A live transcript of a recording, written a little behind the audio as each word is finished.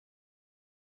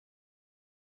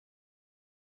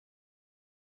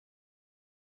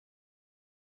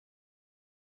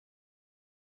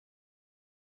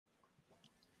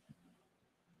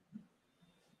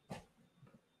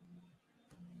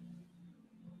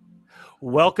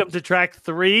Welcome to track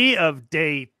 3 of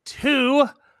day 2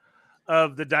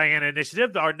 of the Diana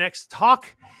Initiative. Our next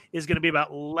talk is going to be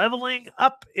about leveling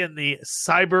up in the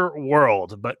cyber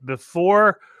world. But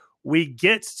before we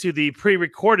get to the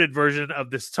pre-recorded version of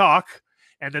this talk,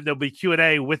 and then there'll be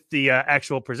Q&A with the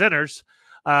actual presenters,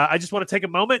 I just want to take a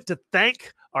moment to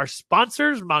thank our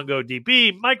sponsors,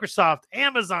 MongoDB, Microsoft,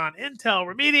 Amazon, Intel,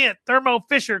 Remediant, Thermo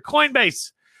Fisher,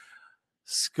 Coinbase,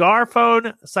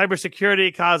 Scarphone,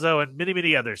 Cybersecurity, Kazo, and many,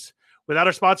 many others. Without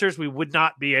our sponsors, we would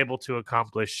not be able to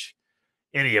accomplish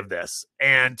any of this.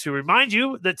 And to remind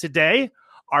you that today,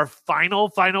 our final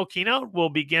keynote will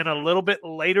begin a little bit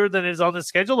later than is on the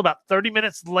schedule, about 30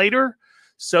 minutes later,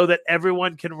 so that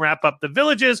everyone can wrap up the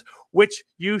villages, which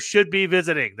you should be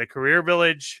visiting. The Career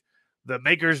Village, the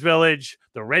Makers Village,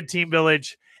 the Red Team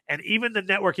Village, and even the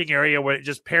networking area where it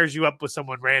just pairs you up with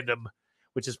someone random,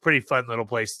 which is a pretty fun little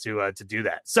place to do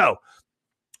that. So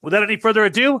without any further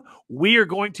ado, we are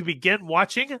going to begin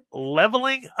watching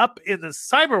Leveling Up in the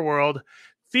Cyber World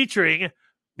featuring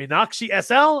Meenakshi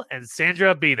SL and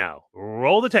Sandhra Bino.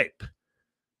 Roll the tape.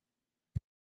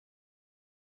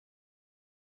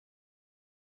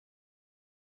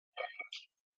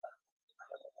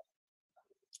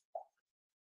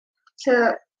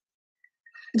 So,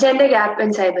 gender gap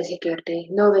in cybersecurity,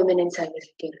 no women in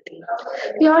cybersecurity.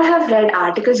 We all have read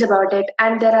articles about it,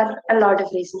 and there are a lot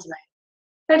of reasons why.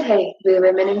 But hey, we're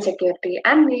women in security,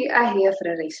 and we are here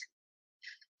for a reason.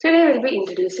 Today, we'll be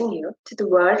introducing you to the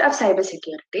world of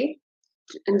cybersecurity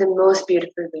in the most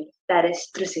beautiful way, that is,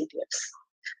 through CTFs.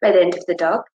 By the end of the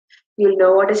talk, you'll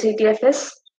know what a CTF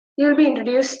is. You'll be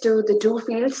introduced to the two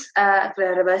fields,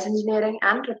 reverse engineering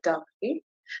and cryptography.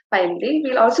 Finally,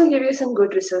 we'll also give you some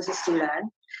good resources to learn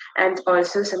and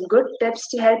also some good tips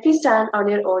to help you stand on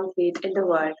your own feet in the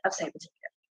world of cybersecurity.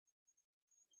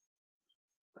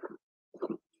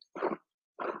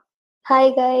 Hi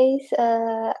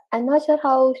guys, I'm not sure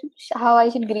how I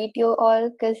should greet you all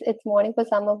because it's morning for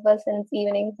some of us and it's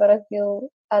evening for a few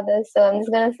others. So I'm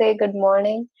just gonna say good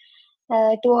morning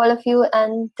to all of you.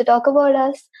 And to talk about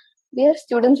us, we are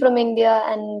students from India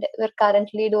and we're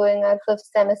currently doing our 5th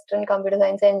semester in computer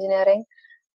science engineering.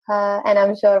 And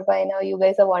I'm sure by now you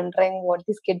guys are wondering what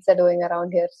these kids are doing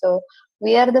around here. So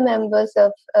we are the members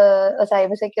of a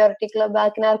cybersecurity club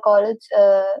back in our college.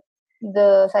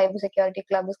 The cybersecurity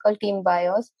club is called Team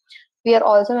BIOS. We are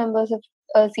also members of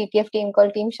a CTF team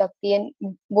called Team Shakti, and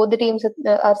both the teams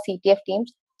are CTF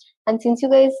teams. And since you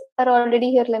guys are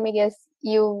already here, let me guess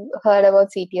you heard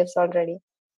about CTFs already.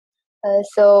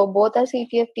 So both our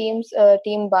CTF teams,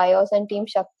 Team BIOS and Team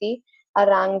Shakti, are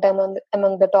ranked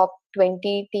among the top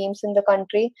 20 teams in the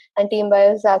country, and Team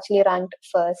BIOS is actually ranked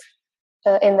first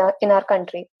in our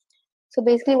country. So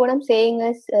basically, what I'm saying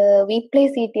is, we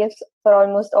play CTFs for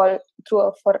almost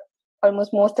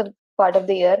most of the part of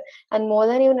the year, and more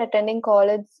than even attending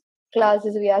college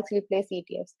classes, we actually play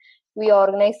CTFs. We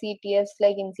organize CTFs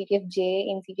like in CTF J,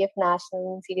 in CTF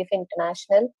National, in CTF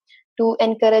International, to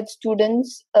encourage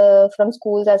students from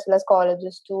schools as well as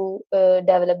colleges to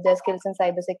develop their skills in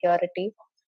cybersecurity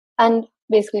and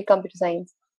basically computer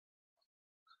science.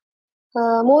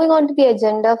 Moving on to the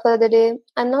agenda for the day,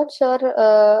 I'm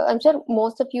sure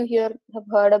most of you here have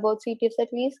heard about CTFs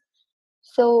at least.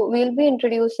 So we'll be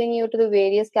introducing you to the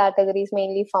various categories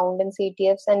mainly found in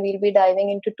CTFs, and we'll be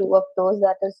diving into two of those,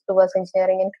 that is reverse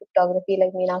engineering and cryptography,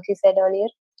 like Meenakshi said earlier.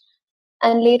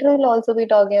 And later we'll also be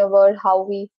talking about how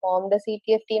we formed a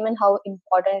CTF team and how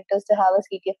important it is to have a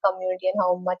CTF community and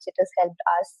how much it has helped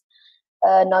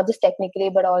us, not just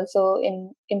technically, but also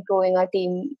in improving our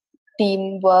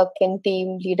teamwork and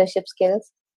team leadership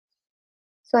skills.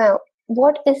 So now,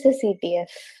 what is a CTF?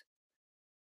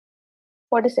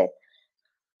 What is it?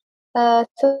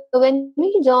 So when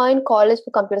we joined college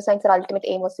for computer science, our ultimate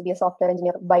aim was to be a software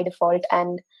engineer by default.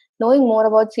 And knowing more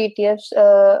about CTFs,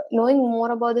 knowing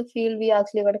more about the field, we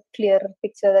actually got a clear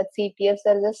picture that CTFs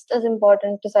are just as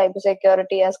important to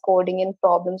cybersecurity as coding and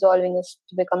problem solving is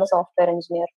to become a software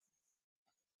engineer.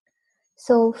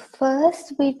 So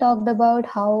first we talked about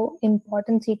how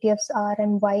important CTFs are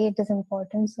and why it is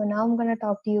important. So now I'm going to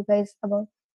talk to you guys about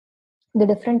the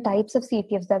different types of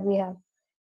CTFs that we have.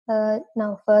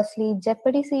 Now, firstly,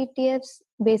 Jeopardy CTFs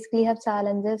basically have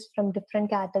challenges from different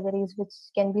categories which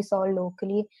can be solved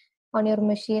locally on your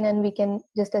machine, and we can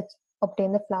just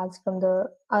obtain the flags from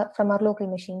our local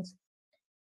machines.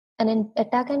 And in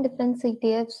attack and defense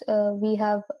CTFs, we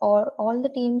have all the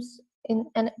teams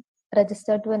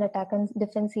registered to an attack and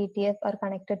defense CTF are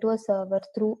connected to a server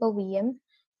through a VM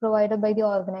provided by the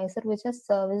organizer, which has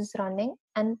services running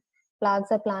and flags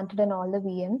are planted in all the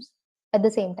VMs at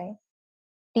the same time.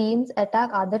 Teams attack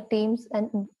other teams and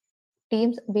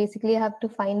teams basically have to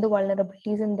find the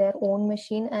vulnerabilities in their own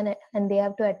machine, and they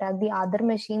have to attack the other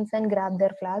machines and grab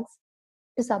their flags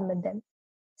to submit them.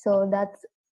 So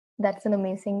that's an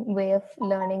amazing way of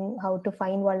learning how to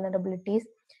find vulnerabilities.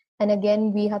 And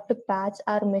again, we have to patch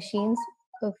our machines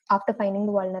after finding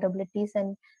the vulnerabilities,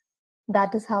 and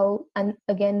that is how, and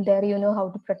again there you know how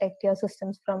to protect your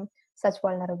systems from such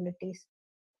vulnerabilities.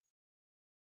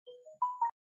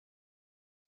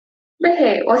 But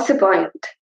hey, what's the point?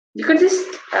 You could just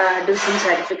do some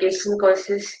certification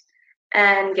courses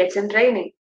and get some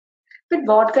training. But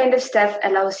what kind of stuff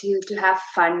allows you to have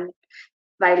fun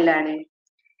while learning?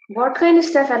 What kind of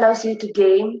stuff allows you to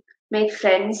game, make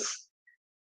friends,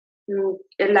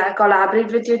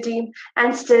 collaborate with your team,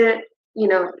 and still,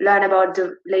 learn about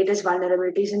the latest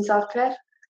vulnerabilities in software?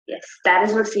 Yes, that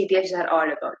is what CTFs are all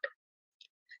about.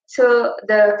 So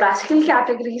the classical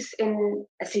categories in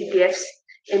CTFs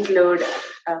include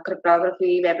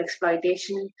cryptography, web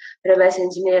exploitation, reverse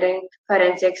engineering,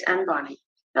 forensics, and warning.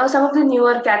 Now, some of the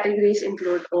newer categories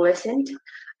include OSINT,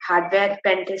 hardware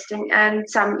pen testing, and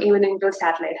some even include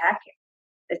satellite hacking.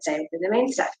 Let's dive into the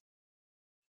main stuff.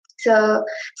 So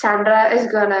Sandra is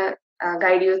gonna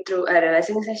guide you through a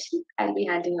reversing session. I'll be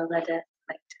handing over the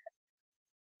mic.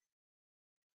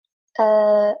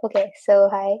 Okay, so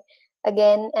hi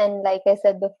again, and like I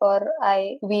said before,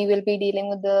 we will be dealing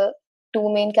with the two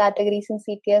main categories in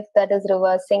CTF, that is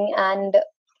reversing and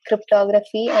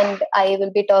cryptography, and I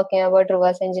will be talking about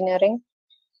reverse engineering.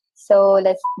 So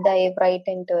let's dive right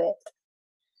into it.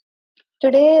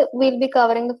 Today we'll be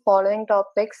covering the following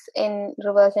topics in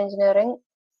reverse engineering.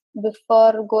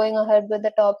 Before going ahead with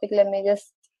the topic, let me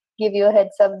just give you a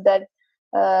heads up that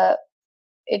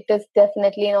it is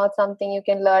definitely not something you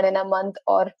can learn in a month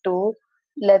or two,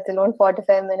 let alone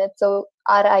 45 minutes. So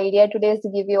our idea today is to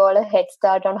give you all a head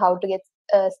start on how to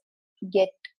get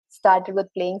started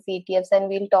with playing CTFs, and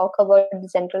we'll talk about the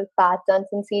central patterns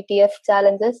in CTF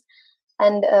challenges,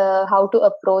 and how to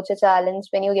approach a challenge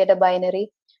when you get a binary,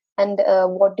 and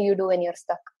what do you do when you're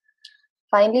stuck.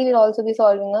 Finally, we'll also be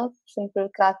solving a simple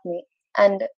crack me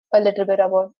and a little bit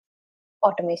about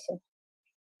automation.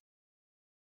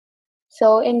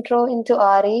 So intro into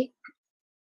RE.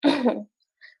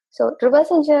 So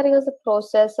reverse engineering is the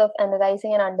process of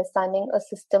analyzing and understanding a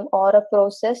system or a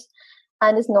process,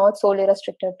 and is not solely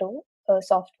restricted to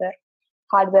software.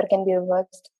 Hardware can be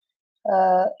reversed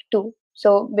too.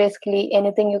 So basically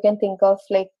anything you can think of,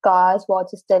 like cars,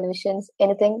 watches, televisions,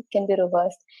 anything can be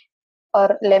reversed.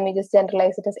 Or let me just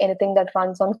generalize it as anything that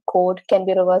runs on code can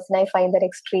be reversed. And I find that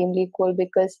extremely cool,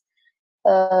 because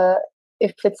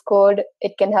if it's code,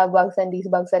 it can have bugs, and these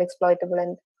bugs are exploitable,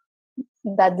 and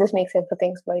that just makes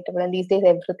everything exploitable. And these days,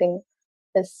 everything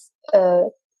is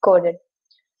coded.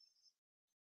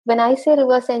 When I say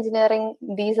reverse engineering,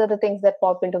 these are the things that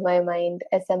pop into my mind: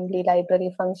 assembly,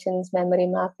 library functions, memory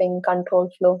mapping, control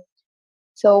flow.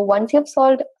 So once you've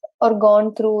solved or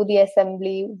gone through the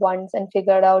assembly once and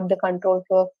figured out the control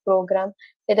flow of program,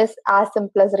 it is as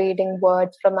simple as reading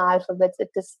words from alphabets.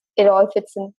 It all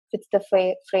fits the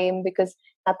frame, because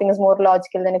nothing is more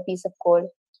logical than a piece of code.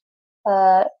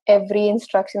 Every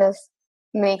instruction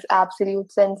makes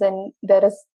absolute sense, and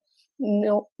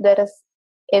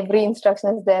every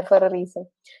instruction is there for a reason.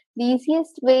 The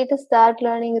easiest way to start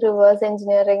learning reverse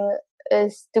engineering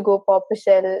is to go pop a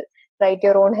shell, write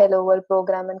your own hello world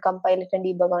program, and compile it and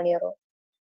debug on your own.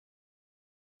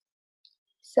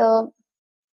 So,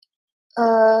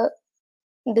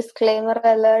 disclaimer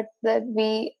alert that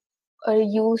we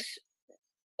use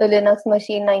a Linux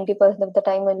machine 90% of the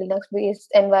time. A Linux-based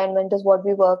environment is what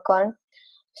we work on.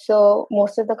 So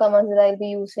most of the commands that I'll be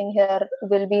using here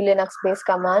will be Linux-based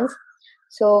commands.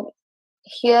 So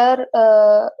here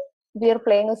we are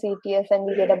playing a CTF and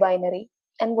we get a binary.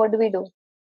 And what do?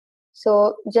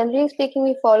 So generally speaking,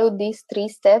 we follow these three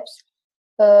steps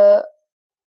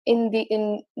in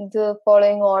the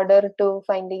following order to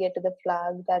finally get to the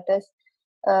flag. That is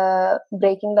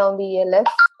breaking down the ELF,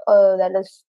 that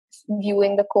is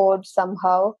viewing the code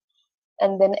somehow,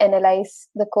 and then analyze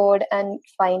the code and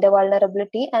find a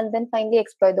vulnerability, and then finally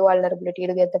exploit the vulnerability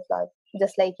to get the flag,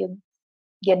 just like you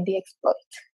get the exploit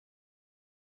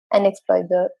and exploit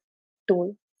the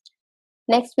tool.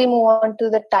 Next, we move on to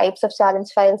the types of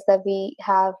challenge files that we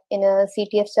have in a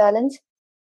CTF challenge.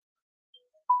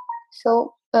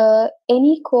 So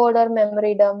any code or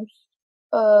memory dump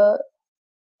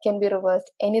can be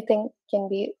reversed. Anything can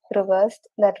be reversed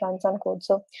that runs on code.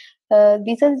 So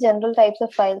these are the general types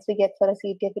of files we get for a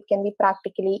CTF. It can be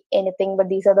practically anything, but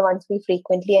these are the ones we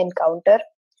frequently encounter.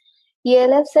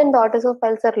 ELFs and .so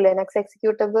files are Linux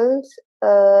executables,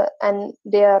 and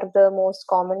they are the most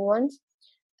common ones.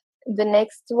 The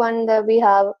next one that we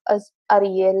have are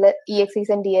EXEs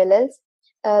and DLLs.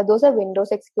 Those are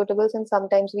Windows executables, and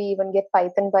sometimes we even get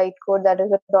Python bytecode, that is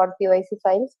the .pyc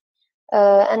files.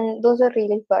 And those are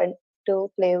really fun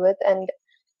to play with. And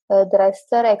the rest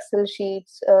are Excel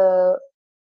sheets,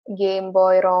 Game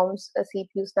Boy ROMs,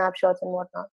 CPU snapshots, and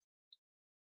whatnot.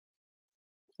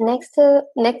 Next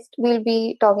we'll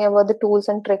be talking about the tools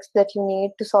and tricks that you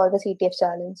need to solve a CTF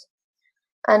challenge.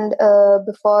 And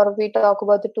before we talk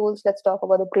about the tools, let's talk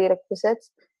about the prerequisites.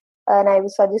 And I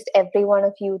would suggest every one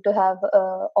of you to have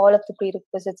all of the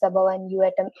prerequisites above when you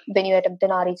attempt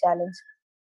an RE challenge.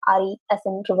 RE as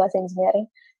in reverse engineering.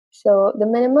 So the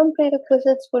minimum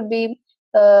prerequisites would be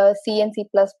C and C++,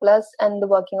 and the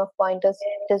working of pointers.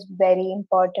 It is very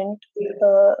important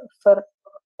for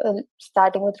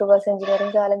starting with reverse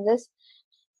engineering challenges.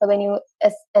 When you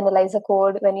analyze a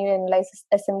code, when you analyze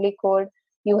assembly code,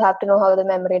 you have to know how the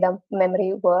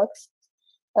memory works.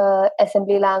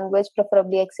 Assembly language,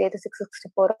 preferably x86,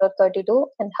 64, or 32,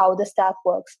 and how the stack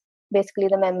works, basically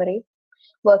the memory.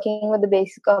 Working with the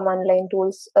basic command line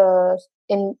tools or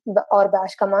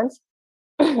bash commands.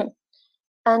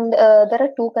 And there are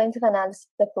two kinds of analysis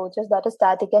approaches, that is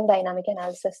static and dynamic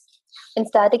analysis. In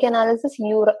static analysis,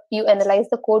 you analyze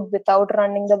the code without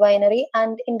running the binary,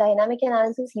 and in dynamic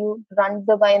analysis, you run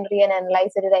the binary and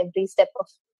analyze it at every step of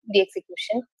the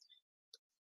execution.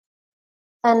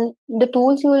 And the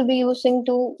tools you will be using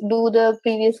to do the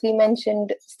previously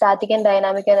mentioned static and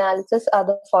dynamic analysis are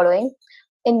the following.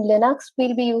 In Linux,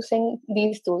 we'll be using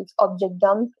these tools: Object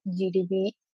Dump,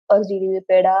 GDB, or GDB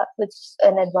Peda, which is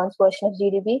an advanced version of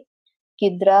GDB,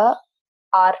 Ghidra,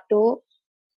 R2,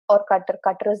 or Cutter.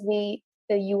 Cutter is the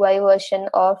UI version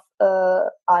of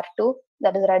R2,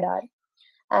 that is Radar.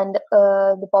 And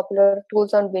the popular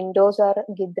tools on Windows are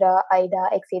Ghidra, IDA,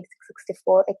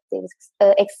 x86-64,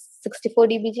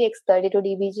 x64DBG,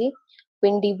 x32DBG,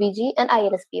 WinDBG, and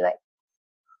ILSPY.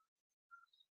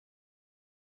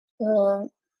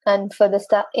 And for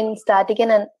the in static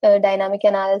and dynamic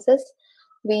analysis,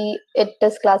 it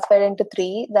is classified into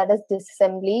three, that is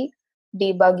disassembly,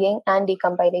 debugging, and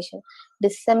decompilation.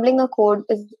 Disassembling a code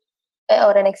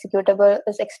or an executable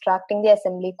is extracting the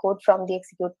assembly code from the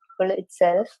executable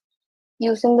itself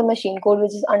using the machine code,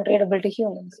 which is unreadable to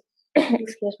humans.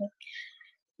 Excuse me.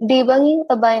 Debugging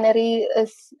a binary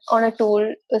is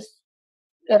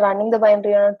running the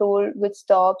binary on a tool which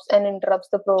stops and interrupts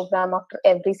the program after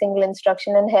every single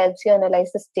instruction and helps you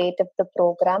analyze the state of the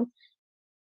program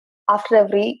after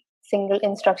every single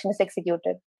instruction is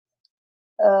executed.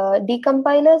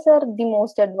 Decompilers are the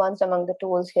most advanced among the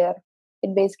tools here.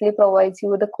 It basically provides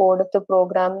you the code of the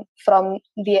program from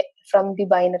the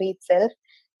binary itself.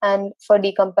 And for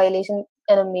decompilation,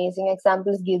 an amazing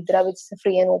example is Ghidra, which is a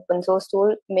free and open source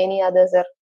tool. Many others are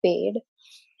paid.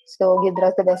 So Ghidra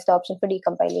is the best option for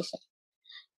decompilation.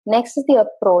 Next is the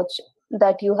approach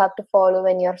that you have to follow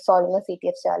when you're solving a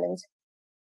CTF challenge.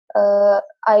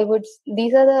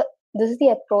 This is the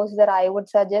approach that I would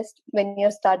suggest when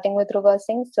you're starting with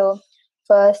reversing. So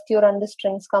first you run the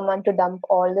strings command to dump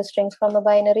all the strings from a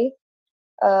binary.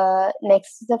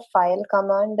 Next is the file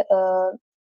command.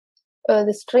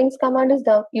 The strings command is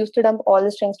used to dump all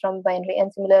the strings from binary,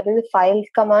 and similarly the file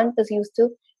command is used to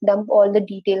dump all the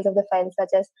details of the file,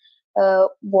 such as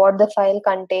what the file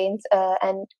contains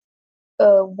and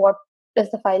what is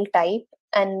the file type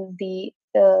and the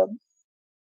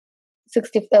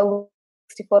 64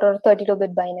 or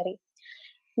 32-bit binary.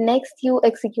 Next, you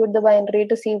execute the binary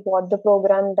to see what the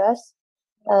program does.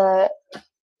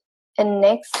 And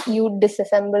next, you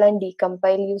disassemble and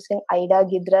decompile using IDA,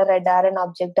 Ghidra, Radar, and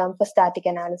Object Dump for static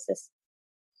analysis.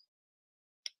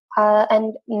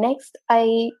 And next,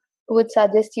 I would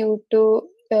suggest you to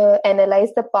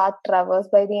analyze the path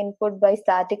traversed by the input by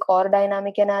static or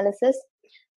dynamic analysis,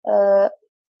 or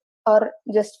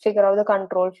just figure out the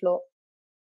control flow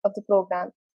of the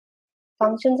program.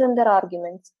 Functions and their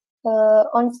arguments.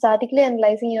 On statically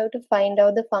analyzing, you have to find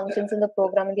out the functions in the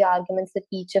program and the arguments that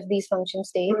each of these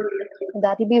functions take.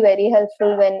 That will be very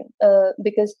helpful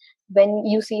because when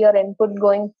you see your input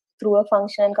going through a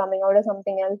function and coming out as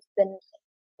something else, then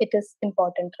it is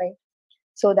important, right?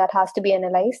 So that has to be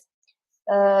analyzed.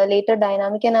 Later,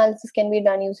 dynamic analysis can be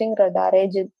done using Radar,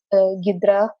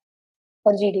 Ghidra,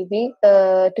 or GDB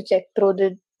to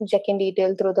check in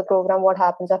detail through the program what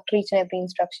happens after each and every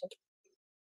instruction.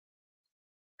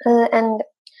 And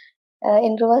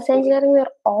in reverse engineering, we're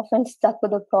often stuck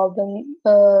with a problem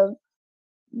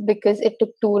because it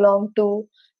took too long to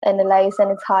analyze,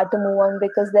 and it's hard to move on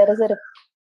because there is a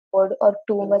report or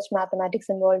too much mathematics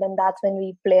involved, and that's when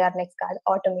we play our next card,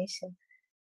 automation.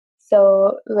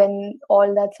 So when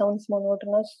all that sounds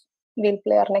monotonous, we'll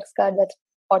play our next card, that's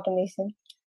automation.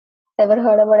 Ever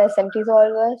heard about SMT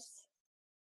solvers?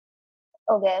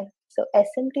 Okay, so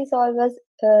SMT solvers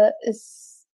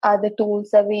are the tools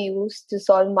that we use to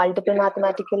solve multiple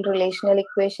mathematical relational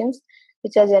equations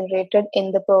which are generated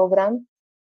in the program.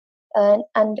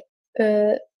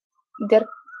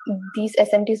 These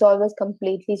SMT solvers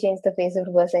completely change the face of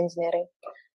reverse engineering.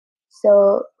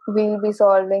 So we'll be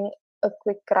solving a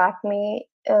quick crack me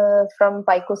from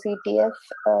Pico CTF.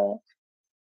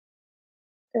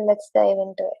 Let's dive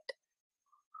into it.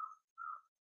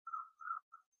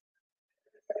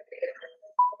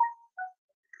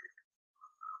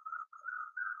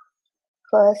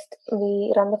 First,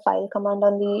 we run the file command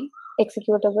on the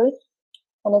executable,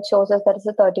 and it shows us that it's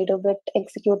a 32-bit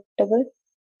executable,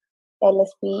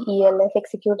 LSP ELF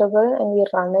executable, and we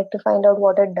run it to find out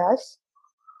what it does.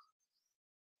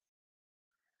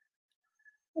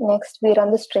 Next, we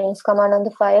run the strings command on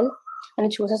the file, and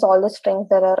it chooses all the strings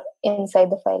that are inside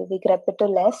the file. We grep it to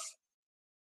less,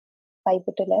 pipe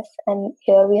it to less, and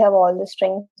here we have all the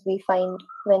strings we find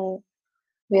when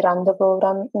we run the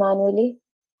program manually.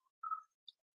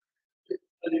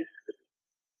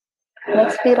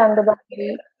 Next, we run the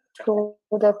binary through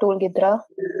the tool Ghidra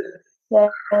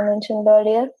that I mentioned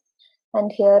earlier.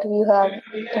 And here you have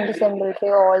in the symbol tray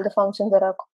all the functions that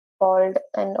are called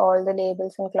and all the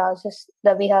labels and classes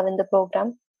that we have in the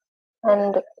program.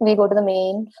 And we go to the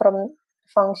main from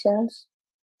functions.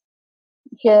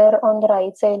 Here on the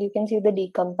right side, you can see the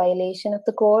decompilation of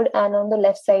the code, and on the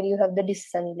left side, you have the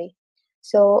disassembly.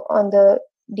 So on the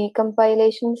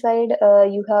decompilation side,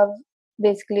 you have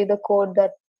basically the code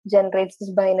that generates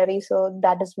this binary, so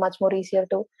that is much more easier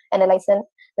to analyze. And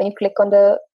when you click on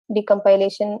the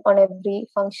decompilation on every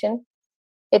function,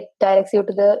 it directs you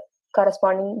to the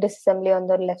corresponding disassembly on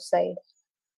the left side.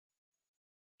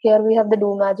 Here we have the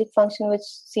do magic function, which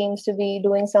seems to be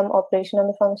doing some operation on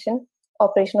the function,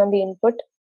 operation on the input.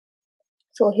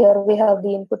 So here we have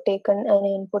the input taken and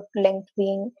input length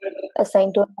being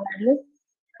assigned to a value,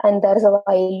 and there is a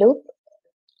while loop.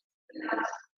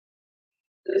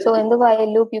 So in the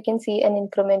while loop, you can see an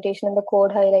incrementation in the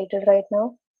code highlighted right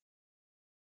now.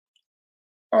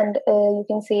 And you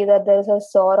can see that there is a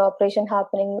SOR operation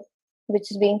happening, which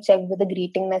is being checked with a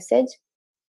greeting message.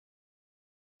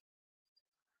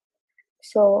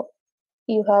 So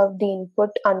you have the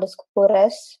input underscore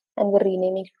s, and we're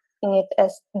renaming it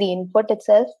as the input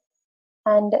itself.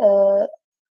 And the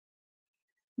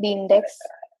index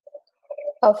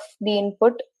of the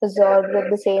input is ordered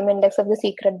with the same index of the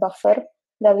secret buffer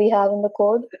that we have in the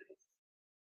code.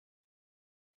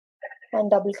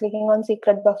 And double clicking on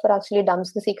secret buffer actually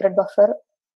dumps the secret buffer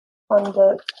on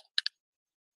the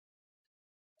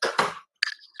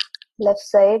left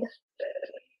side.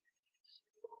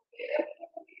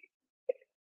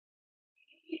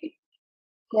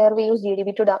 Here we use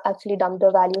GDB to actually dump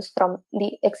the values from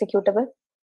the executable.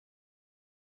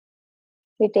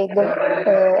 We take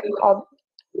the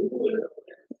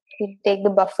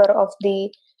buffer of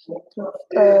the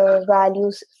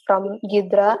values from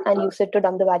Ghidra and use it to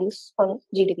dump the values on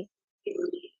GDB.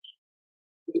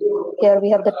 Here we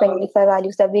have the 25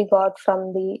 values that we got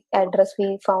from the address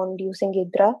we found using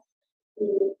Ghidra.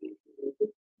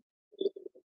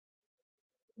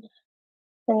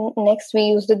 And next we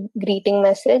use the greeting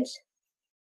message.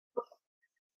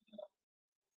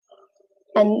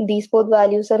 And these both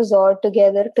values are XORed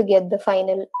together to get the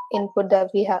final input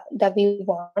that we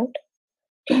want.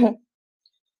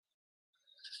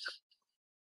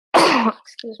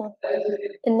 Excuse me.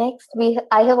 Next,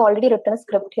 I have already written a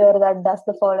script here that does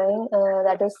the following.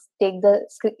 That is, take the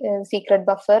secret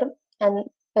buffer and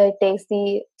takes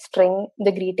the string,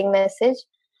 the greeting message,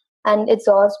 and it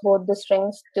XORs both the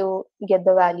strings to get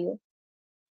the value.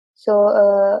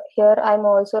 So here I'm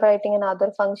also writing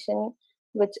another function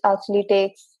which actually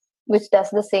does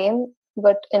the same,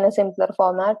 but in a simpler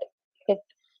format. It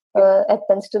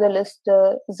appends to the list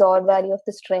the XORed value of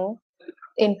the string,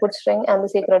 input string, and the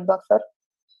secret buffer.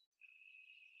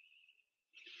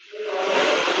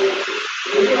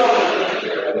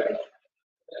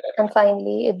 And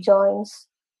finally, it joins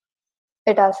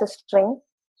it as a string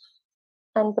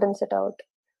and prints it out.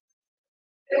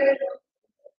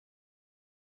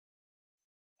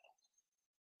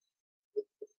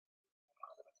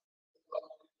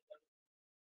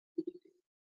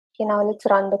 Okay, now let's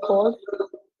run the code.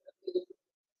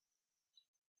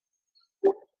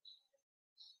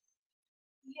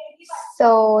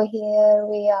 So here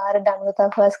we are done with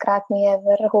our first crack me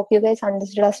ever. Hope you guys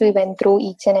understood as we went through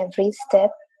each and every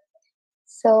step.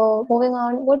 So moving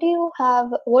on, what do you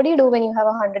do when you have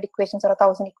 100 equations or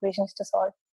 1,000 equations to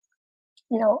solve?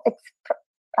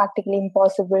 practically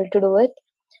impossible to do it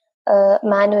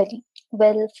manually.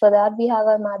 Well, for that we have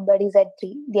our Mad Buddy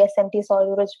Z3, the SMT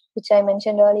solver, which I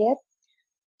mentioned earlier.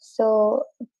 So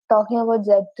talking about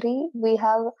Z3, we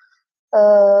have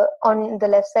on the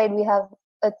left side we have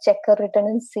a checker written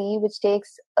in C, which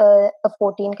takes a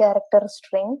 14-character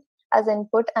string as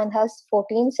input and has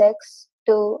 14 checks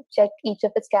to check each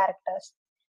of its characters.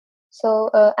 So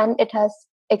and it has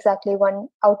exactly one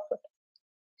output.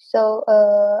 So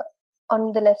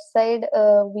on the left side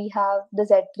we have the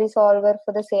Z3 solver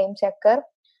for the same checker,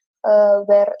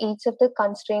 where each of the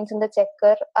constraints in the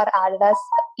checker are added as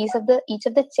each of the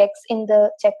checks in the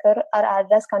checker are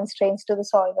added as constraints to the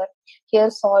solver. Here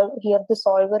the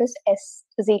solver is S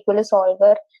is equal to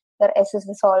solver, where S is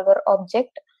the solver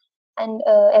object, and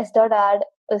S dot add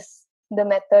is the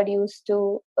method used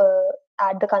to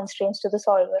add the constraints to the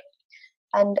solver.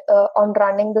 And on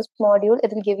running this module,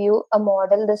 it will give you a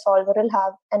model. The solver will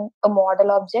have a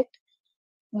model object,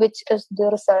 which is the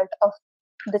result of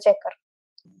the checker.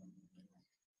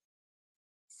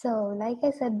 So, like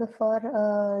I said before,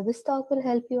 this talk will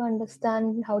help you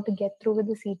understand how to get through with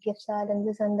the CTF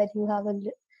challenges, and that you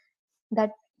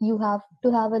have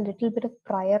to have a little bit of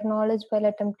prior knowledge while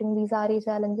attempting these RE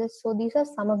challenges. So these are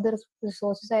some of the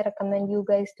resources I recommend you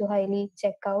guys to highly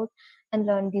check out and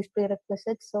learn these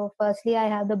prerequisites. So firstly, I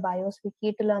have the BIOS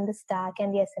wiki to learn the stack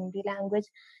and the assembly language.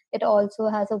 It also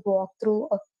has a walkthrough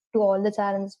to all the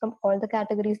challenges from all the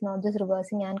categories, not just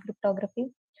reversing and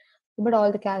cryptography, but all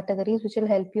the categories, which will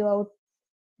help you out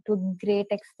to a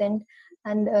great extent.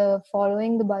 And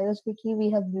following the BIOS wiki, we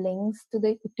have links to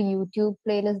YouTube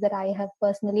playlists that I have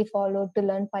personally followed to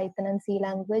learn Python and C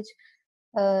language.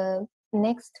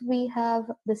 Next, we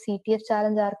have the CTF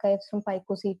challenge archives from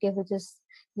Pico CTF, which is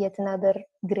yet another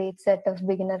great set of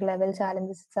beginner level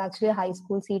challenges. It's actually a high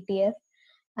school CTF,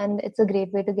 and it's a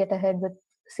great way to get ahead with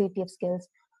CTF skills.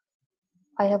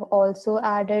 I have also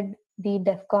added the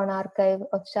DEF CON archive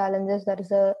of challenges, that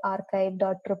is a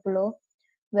archive.oo,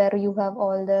 where you have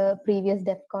all the previous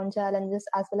DEF CON challenges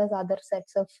as well as other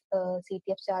sets of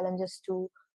CTF challenges to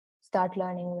start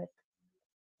learning with.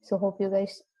 So hope you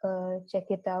guys check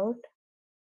it out.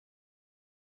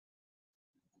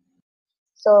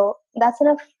 So that's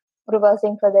enough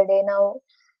reversing for the day. Now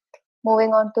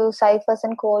moving on to ciphers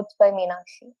and codes by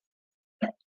Meenakshi.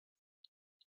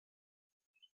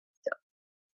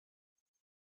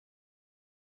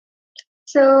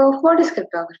 So what is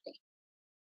cryptography?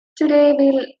 Today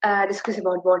we'll discuss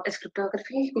about what is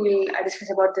cryptography. We'll discuss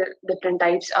about the different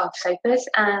types of ciphers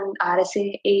and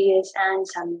RSA, AES, and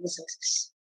some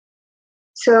resources.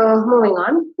 So moving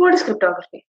on, what is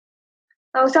cryptography?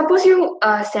 Now suppose you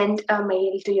send a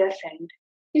mail to your friend.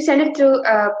 You send it through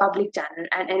a public channel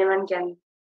and anyone can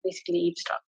basically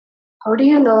eavesdrop. How do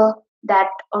you know that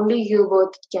only you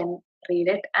both can read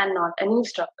it and not an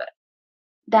eavesdropper?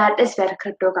 That is where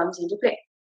crypto comes into play.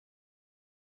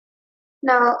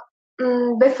 Now,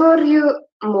 before you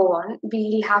move on,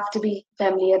 we have to be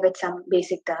familiar with some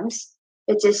basic terms,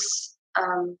 which is,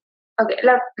 okay,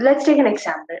 let's take an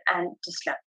example and just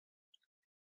learn.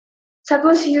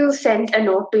 Suppose you send a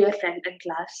note to your friend in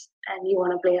class and you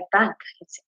want to play a prank,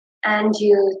 let's say, and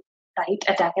you write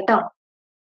attack it down.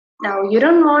 Now, you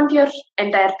don't want your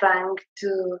entire prank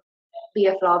to be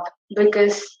a flop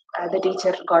because the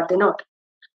teacher got the note.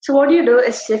 So what you do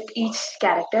is shift each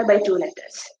character by 2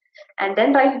 letters and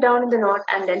then write it down in the note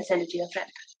and then send it to your friend.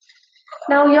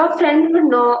 Now your friend will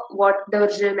know what the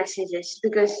original message is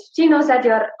because she knows that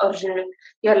your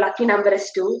lucky number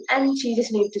is 2 and she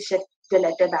just needs to shift the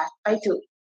letter back by 2.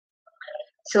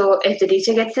 So if the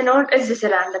teacher gets a note, it's just a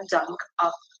random chunk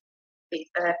of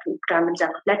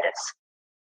letters.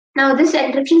 Now this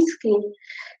encryption scheme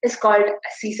is called a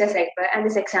Caesar cipher and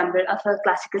is example of a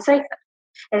classical cipher.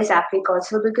 It is aptly called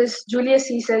so because Julius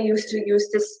Caesar used to use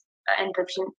this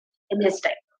encryption in his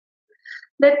time.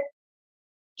 But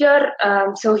here,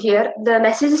 so here the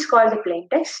message is called the plain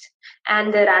text,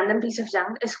 and the random piece of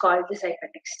junk is called the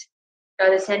ciphertext.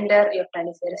 The sender, your friend,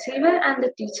 is the receiver, and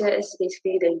the teacher is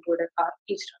basically the encoder or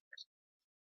eavesdropper.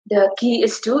 The key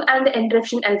is 2, and the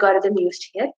encryption algorithm used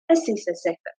here is Caesar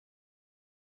cipher.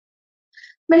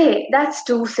 But hey, that's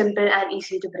too simple and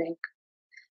easy to break.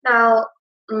 Now,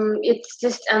 it's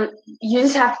just you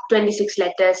just have 26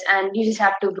 letters and you just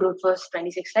have to brute force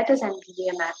 26 letters and be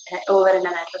over in a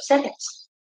matter of seconds.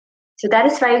 So that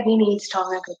is why we need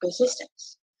stronger crypto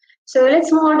systems. So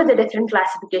let's move on to the different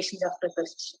classifications of crypto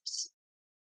systems.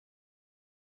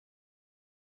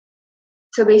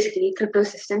 So basically, crypto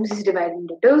systems is divided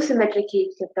into 2: symmetric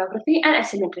key cryptography and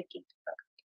asymmetric key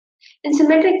cryptography. In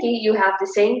symmetric key, you have the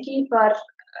same key for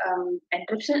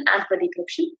encryption and for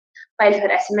decryption, While for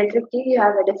asymmetric key, you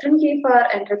have a different key for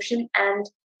encryption and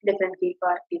different key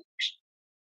for decryption.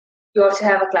 You also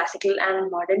have a classical and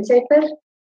modern cipher.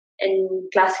 In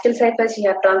classical ciphers, you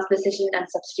have transposition and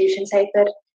substitution cipher.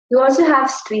 You also have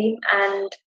stream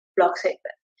and block cipher.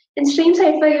 In stream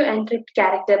cipher, you encrypt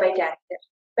character by character,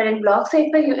 but in block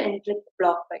cipher, you encrypt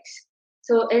blockwise.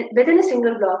 So within a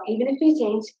single block, even if we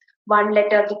change one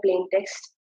letter of the plain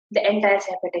text, the entire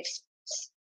ciphertext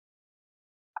changes.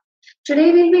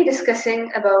 Today, we'll be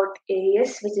discussing about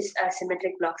AES, which is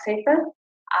asymmetric block cipher,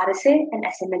 RSA, and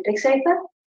asymmetric cipher,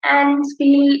 and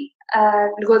we'll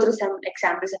go through some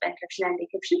examples of encryption and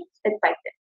decryption with Python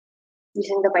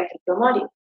using the PyCrypto module.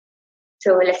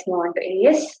 So let's move on to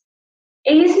AES.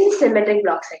 AES is a symmetric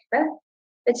block cipher,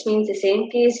 which means the same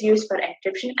key is used for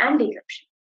encryption and decryption.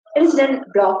 It is done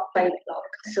block by block,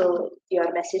 so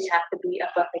your message has to be a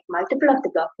perfect multiple of the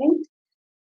block length.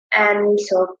 And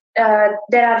so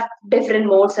there are different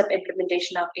modes of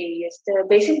implementation of AES. The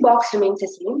basic box remains the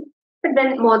same, but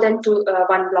when more than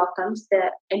one block comes, the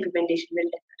implementation will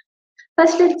differ.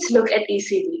 First, let's look at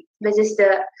ECD, which is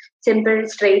the simple,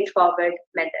 straightforward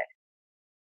method.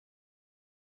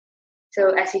 So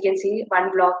as you can see,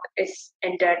 one block is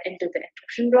entered into the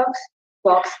encryption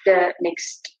box. The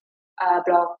next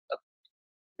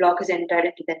block is entered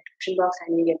into the encryption box,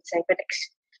 and you get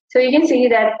ciphertext. So you can see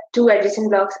that two adjacent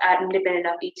blocks are independent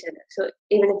of each other. So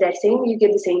even if they're same, you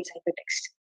get the same ciphertext.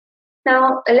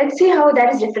 Now let's see how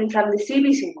that is different from the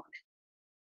CBC mode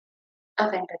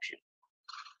of encryption.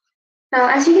 Now,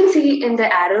 as you can see in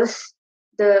the arrows,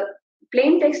 the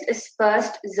plain text is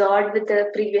first XORed with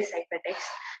the previous ciphertext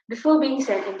before being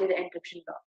sent into the encryption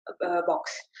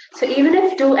box. So even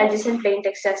if two adjacent plain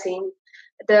texts are same,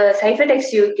 the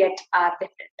ciphertext you get are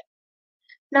different.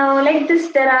 Now, like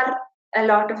this, there are a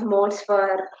lot of modes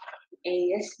for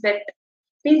AES, but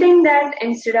we think that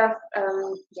instead of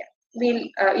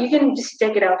you can just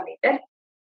check it out later.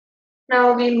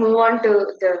 Now we'll move on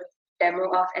to the demo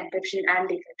of encryption and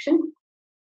decryption.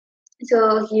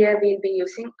 So here we'll be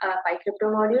using a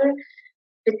PyCrypto module,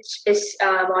 which is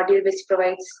a module which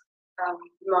provides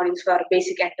modules for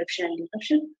basic encryption and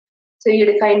decryption. So you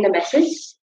define the message.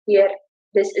 Here,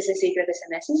 this is a secret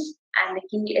SMS, and the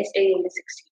key is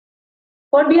AES16.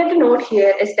 What we have to note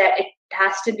here is that it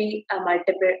has to be a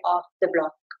multiple of the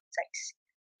block size.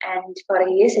 And for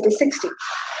AES, it is 16.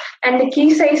 And the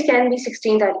key size can be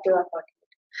 16, 32, or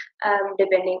 48,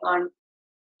 depending on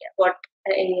what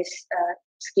AES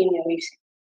scheme you're using.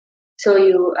 So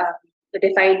you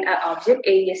define an object,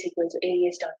 AES equals to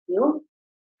AES.new.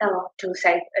 Now to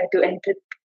encrypt,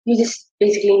 you just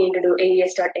basically need to do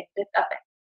AES.encrypt up,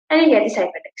 and you get the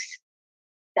ciphertext.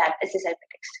 That is the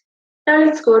ciphertext. Now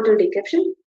let's go to decryption.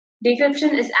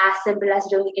 Decryption is as simple as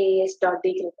doing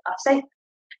AES.decrypt of cipher,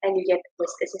 and you get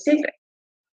this is a secret.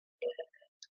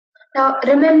 Now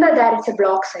remember that it's a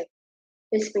block cipher.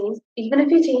 This means even if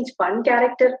you change one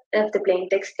character of the plain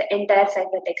text, the entire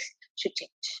ciphertext should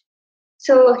change.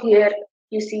 So here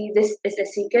you see this is a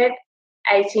secret.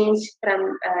 I change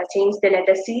the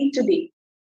letter C to D,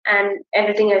 and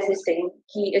everything else is same.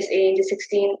 Key is A into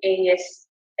 16, AES,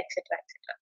 etc.,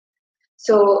 etc.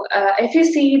 So if you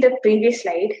see the previous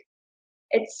slide,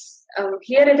 it's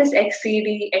here it is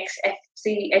XCD,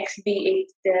 XFC, XB8,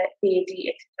 PAT,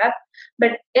 etc.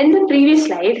 But in the previous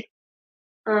slide,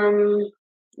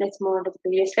 let's move on to the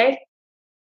previous slide.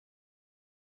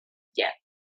 Yeah,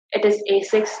 it is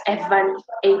A6, F1,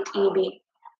 8EB,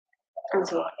 and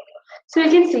so on. So you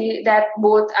can see that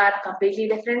both are completely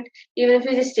different, even if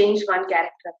you just change one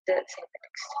character of the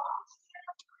ciphertext.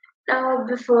 Now,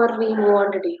 before we move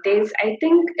on to details, I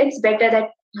think it's better that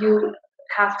you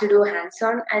have to do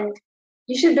hands-on, and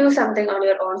you should do something on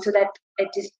your own so that it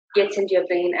just gets into your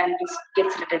brain and just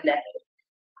gets written there.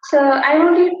 So I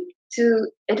want you to,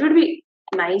 it would be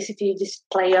nice if you just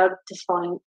try out this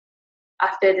point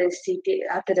after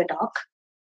the talk.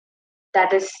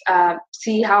 That is,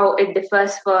 see how it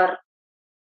differs for,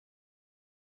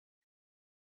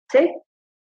 say.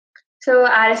 So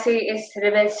RSA is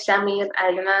Rivez, Shamir,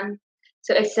 Alderman.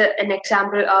 So it's an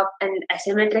example of an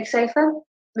asymmetric cipher,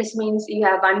 which means you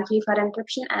have one key for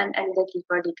encryption and another key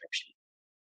for decryption.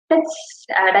 Let's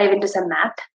dive into some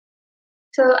math.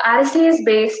 So RSA is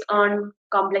based on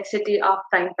complexity of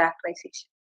prime factorization.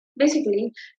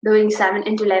 Basically, doing 7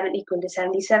 into 11 equal to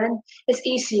 77 is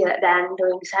easier than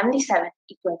doing 77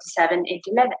 equal to 7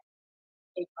 into 11.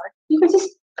 You could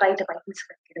just write a Python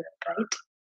script to do it, right?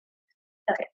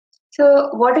 Okay. So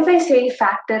what if I say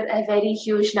factor a very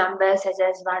huge number such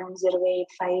as 1, 0, 8,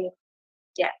 5?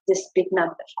 Yeah, this big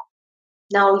number.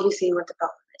 Now you see what the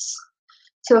problem is.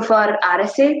 So for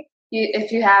RSA,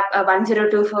 if you have a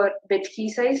 1024-bit key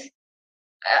size,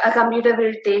 a computer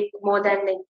will take more than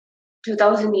like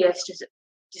 2000 years to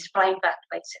just prime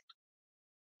factorize it.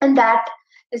 And that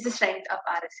is the strength of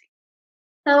RSA.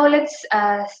 Now let's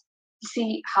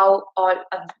see how all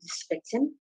of this fits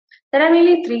in. There are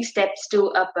mainly 3 steps to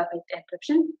a perfect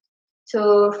encryption.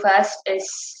 So first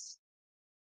is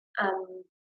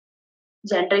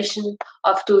generation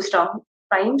of 2 strong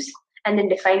primes, and then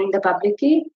defining the public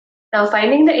key. Now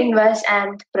finding the inverse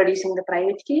and producing the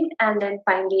private key, and then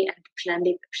finally encryption and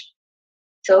decryption.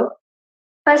 So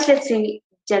first let's see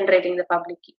generating the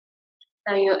public key.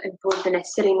 Now you import the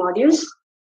necessary modules,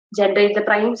 generate the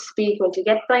primes, p equal to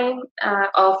get prime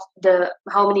of the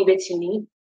how many bits you need.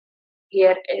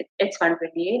 Here it's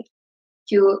 128,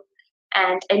 q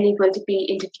and n equal to p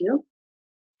into q,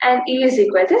 and e is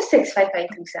equal to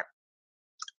 65537.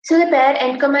 So the pair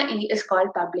n comma e is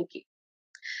called public key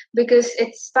because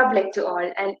it's public to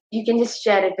all and you can just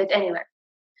share it with anyone.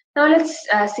 Now let's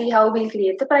see how we'll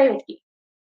create the private key.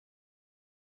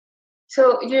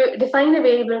 So you define a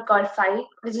variable called phi,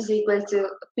 which is equal to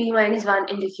p minus 1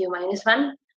 into q minus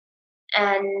 1,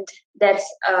 and there's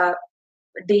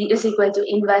d is equal to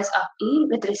inverse of e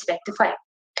with respect to phi.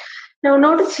 Now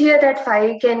notice here that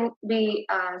phi can be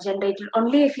generated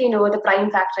only if you know the prime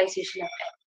factorization of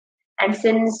n. And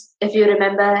since, if you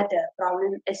remember, the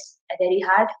problem is very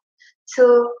hard,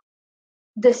 so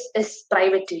this is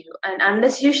private to you. And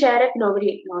unless you share it,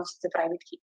 nobody knows the private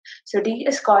key. So D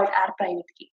is called our private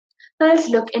key. Now let's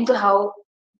look into how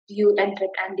you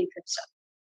encrypt and decrypt stuff.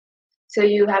 So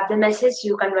you have the message,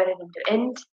 you convert it into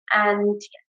int, and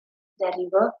yeah, there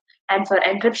you go. And for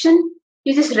encryption,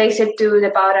 you just raise it to the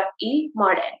power of E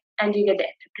mod n, and you get the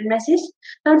encrypted message.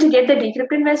 Now to get the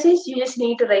decrypted message, you just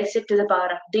need to raise it to the power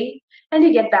of D, and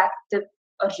you get back the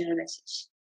original message.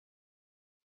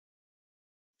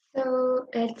 So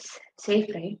it's safe,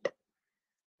 right?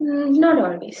 Not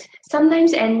always.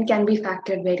 Sometimes n can be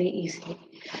factored very easily,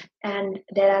 and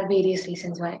there are various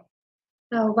reasons why.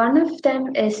 One of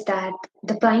them is that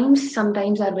the primes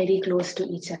sometimes are very close to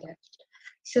each other.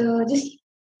 So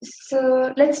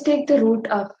let's take the root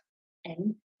of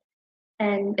n,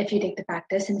 and if you take the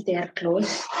factors, since they are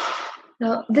close,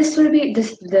 now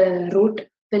the root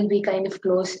will be kind of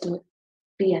close to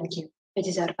p and q, which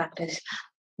is our factors.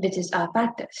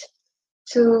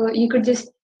 So you could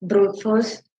just brute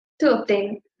force to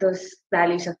obtain those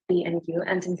values of p and q,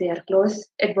 and since they are close,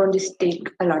 it won't just take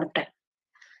a lot of time.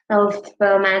 Now,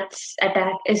 maths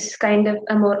attack is kind of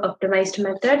a more optimized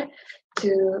method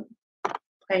to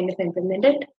kind of implement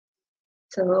it.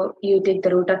 So you take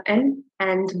the root of n,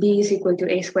 and b is equal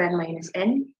to a square minus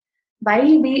n.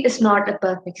 While b is not a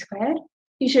perfect square,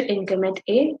 you should increment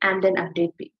a and then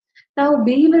update b. Now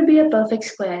b will be a perfect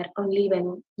square only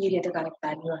when you get the correct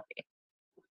value of a.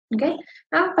 Okay,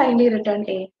 now finally return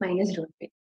a minus root b.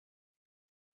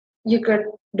 You could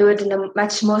do it in a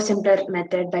much more simpler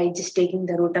method by just taking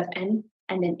the root of n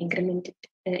and then increment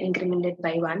it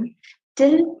by 1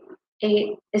 till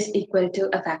a is equal to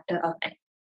a factor of n.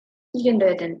 You can do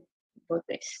it in both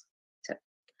ways. So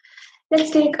let's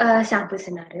take a sample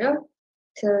scenario.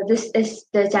 So this is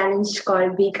the challenge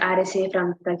called weak RSA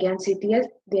from Pragyan CTF.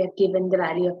 They have given the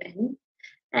value of n,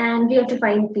 and we have to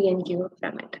find p and q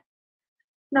from it.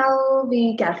 Now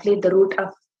we calculate the root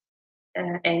of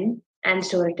n and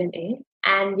store it in a,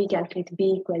 and we calculate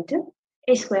b equal to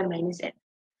a square minus n.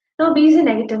 Now b is a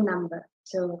negative number,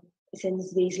 so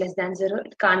since b is less than 0,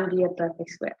 it can't be a perfect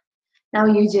square. Now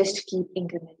you just keep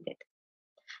incrementing it.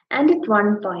 And at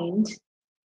one point,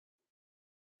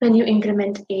 when you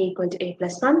increment a equal to a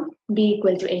plus 1, b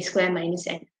equal to a square minus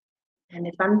n. And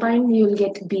at one point, you will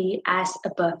get b as a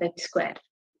perfect square.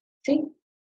 See?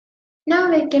 Now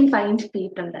we can find p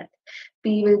from that.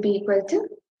 P will be equal to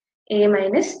a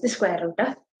minus the square root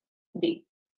of b,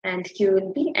 and q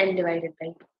will be n divided by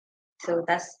b. So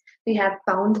thus, we have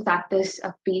found the factors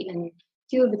of p and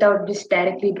q without just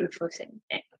directly brute forcing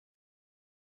n.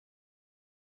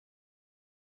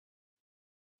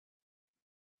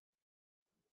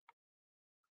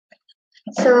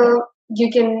 So you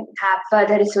can have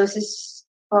further resources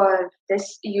for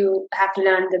this. You have to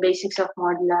learn the basics of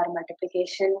modular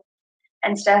multiplication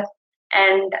and stuff.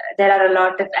 And there are a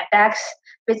lot of attacks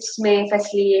which may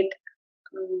facilitate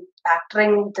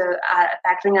factoring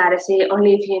RSA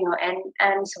only if you know n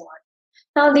and so on.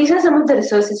 Now these are some of the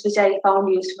resources which I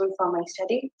found useful for my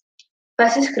study.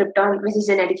 First is Krypton, which is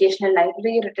an educational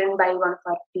library written by one of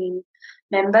our team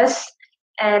members,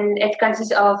 and it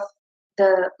consists of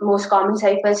the most common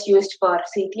ciphers used for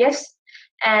CTFs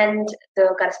and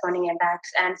the corresponding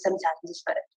attacks and some challenges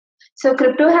for it. So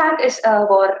Crypto Hack is a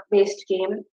war-based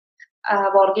game,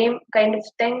 war game kind of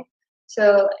thing.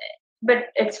 So but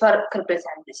it's for cripples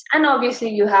analysts. And obviously,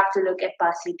 you have to look at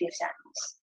past CTFs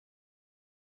analysts.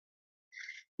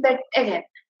 But again,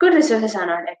 good resources are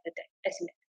not everything, isn't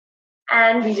it?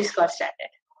 And we just got started.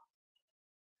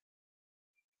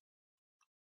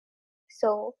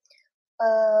 So,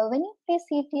 when you play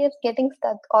CTFs, getting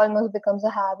stuck almost becomes a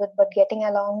habit, but getting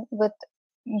along with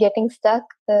getting stuck,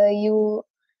 you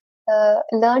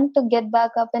learn to get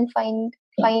back up and find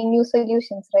new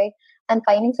solutions, right? And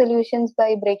finding solutions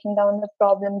by breaking down the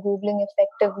problem, Googling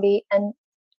effectively, and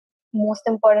most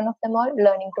important of them all,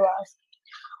 learning to ask.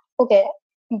 Okay,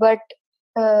 but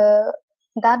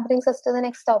that brings us to the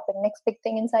next topic, next big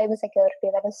thing in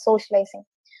cybersecurity, that is socializing.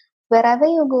 Wherever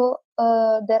you go,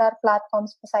 there are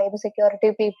platforms for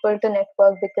cybersecurity people to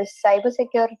network, because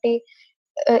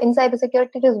in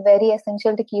cybersecurity, it is very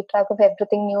essential to keep track of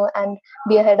everything new and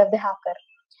be ahead of the hacker.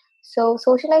 So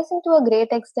socializing to a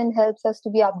great extent helps us to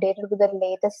be updated with the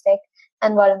latest tech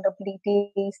and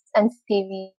vulnerabilities and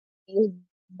CVEs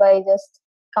by just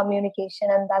communication,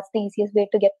 and that's the easiest way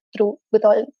to get through with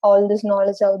all this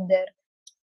knowledge out there.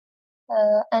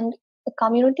 And the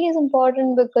community is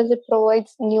important because it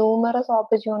provides numerous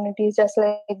opportunities, just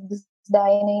like this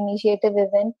Diana Initiative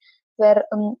event, where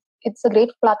it's a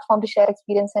great platform to share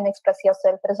experience and express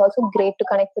yourself. It is also great to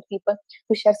connect with people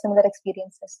who share similar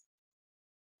experiences.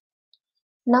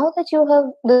 Now that you have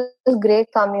this great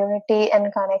community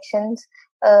and connections,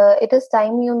 it is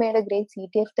time you made a great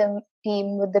CTF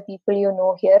team with the people you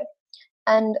know here,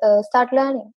 and start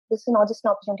learning. This is not just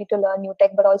an opportunity to learn new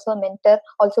tech, but also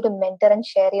to mentor and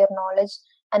share your knowledge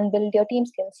and build your team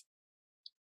skills.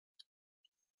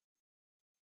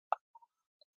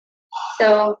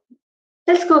 So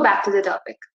let's go back to the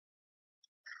topic.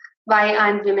 Why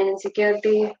aren't women in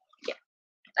security? Yeah,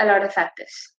 a lot of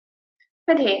factors.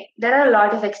 But hey, there are a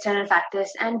lot of external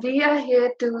factors, and we are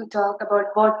here to talk about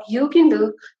what you can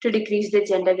do to decrease the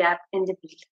gender gap in the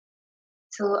field.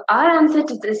 So our answer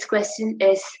to this question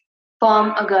is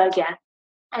form a girl gang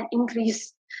and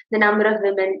increase the number of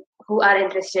women who are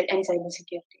interested in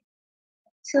cybersecurity.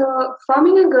 So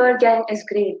forming a girl gang is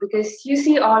great because you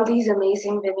see all these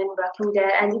amazing women working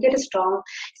there, and you get a strong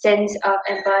sense of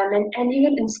empowerment and you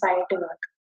get inspired to work.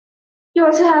 You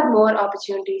also have more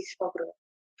opportunities for growth.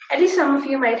 At least some of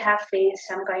you might have faced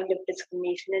some kind of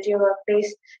discrimination at your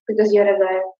workplace because you're a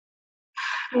girl.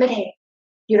 But hey,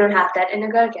 you don't have that in a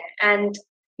girl gang. And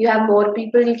you have more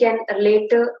people you can relate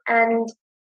to. And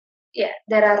yeah,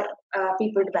 there are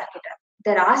people to back it up.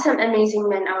 There are some amazing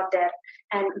men out there.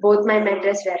 And both my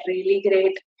mentors were really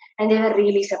great. And they were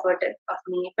really supportive of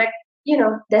me. But,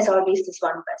 there's always this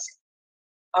one person.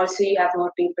 Also, you have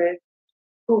more people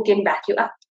who can back you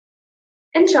up.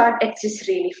 In short, it's just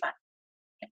really fun.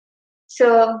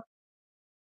 So,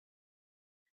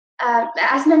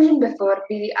 as mentioned before,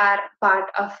 we are part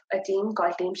of a team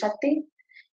called Team Shakti,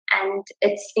 and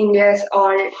it's India's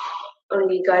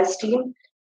only girls team.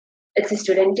 It's a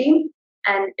student team,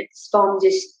 and it's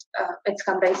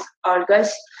comprised all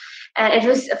girls. And it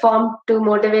was formed to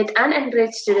motivate and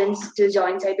encourage students to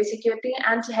join cybersecurity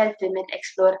and to help women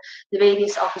explore the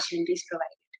various opportunities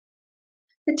provided.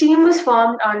 The team was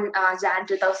formed on Jan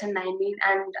 2019,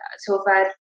 and so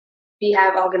far we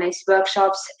have organized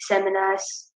workshops,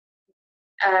 seminars,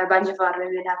 a bunch of our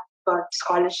women have got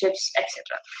scholarships, etc.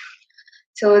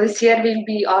 So this year we'll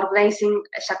be organizing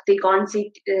a ShaktiCon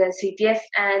CTF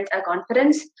and a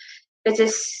conference, which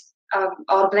is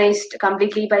organized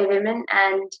completely by women,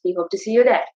 and we hope to see you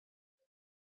there.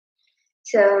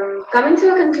 So coming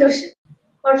to a conclusion,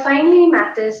 what finally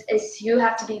matters is you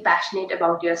have to be passionate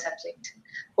about your subject.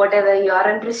 Whatever you are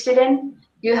interested in,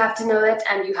 you have to know it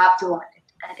and you have to want it.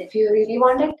 And if you really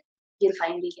want it, you'll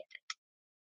finally get it.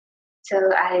 So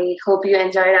I hope you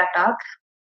enjoyed our talk.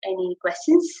 Any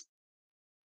questions?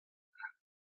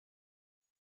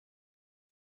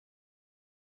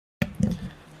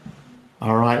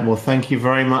 All right. Well, thank you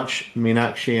very much,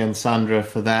 Meenakshi and Sandhra,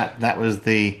 for that. That was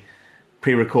the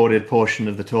pre-recorded portion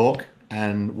of the talk,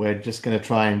 and we're just going to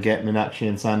try and get Meenakshi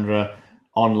and Sandhra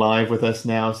on live with us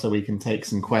now so we can take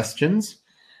some questions.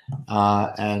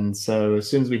 And so as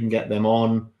soon as we can get them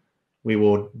on, we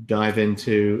will dive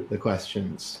into the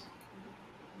questions.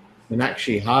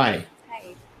 Meenakshi, hi.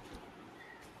 Hi.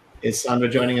 Is Sandhra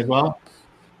joining as well?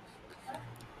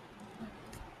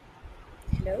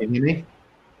 Hello. Can you hear me?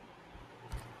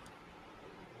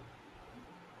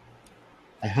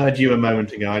 I heard you a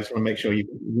moment ago. I just want to make sure you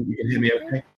can hear me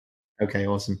okay? Okay,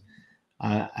 awesome.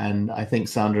 And I think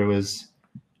Sandhra was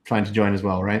trying to join as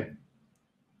well, right?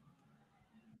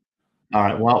 All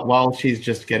right, while she's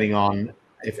just getting on,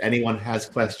 if anyone has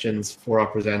questions for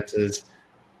our presenters,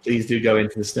 please do go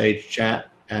into the stage chat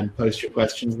and post your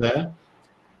questions there.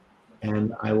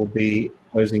 And I will be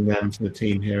posing them to the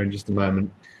team here in just a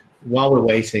moment. While we're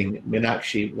waiting,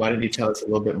 Meenakshi, why don't you tell us a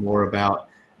little bit more about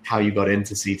how you got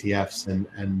into CTFs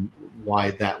and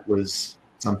why that was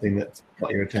something that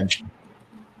got your attention?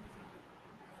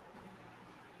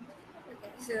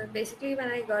 Okay, so basically, when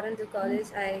I got into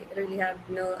college, I really have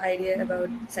no idea about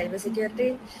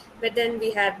cybersecurity. But then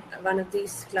we had one of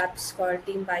these clubs called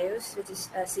Team BIOS, which is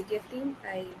a CTF team.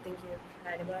 I think you've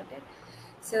heard about it.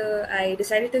 So I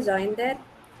decided to join there,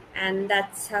 and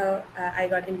that's how I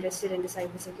got interested into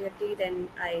cybersecurity. Then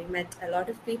I met a lot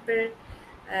of people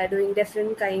doing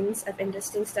different kinds of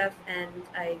interesting stuff, and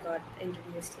I got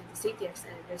introduced into CTFs,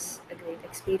 and it was a great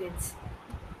experience.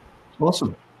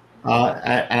 Awesome.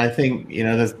 And I think, you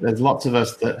know, there's lots of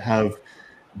us that have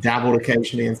dabbled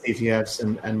occasionally in CTFs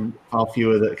and far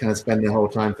fewer that kind of spend their whole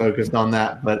time focused on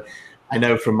that. But I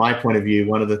know from my point of view,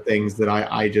 one of the things that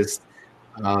I just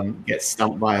get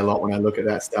stumped by a lot when I look at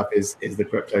that stuff is the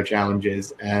crypto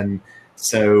challenges. And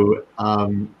so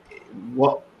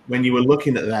when you were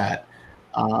looking at that,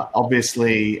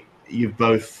 obviously you've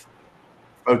both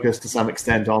focused to some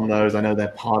extent on those. I know they're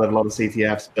part of a lot of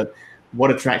CTFs, but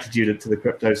what attracted you to the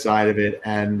crypto side of it,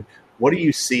 and what do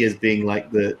you see as being like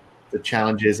the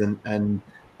challenges and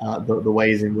the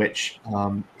ways in which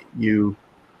you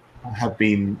have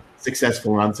been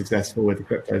successful and unsuccessful with the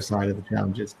crypto side of the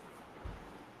challenges?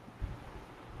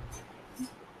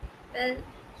 Well,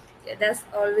 yeah, there's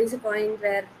always a point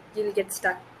where you'll get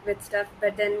stuck with stuff,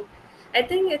 but then I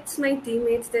think it's my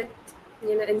teammates that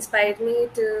inspired me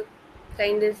to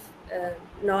kind of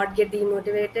not get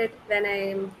demotivated when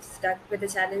I'm stuck with a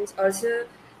challenge. Also,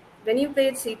 when you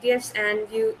play CTFs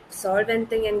and you solve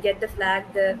anything and get the flag,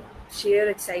 the sheer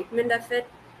excitement of it,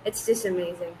 it's just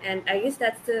amazing. And I guess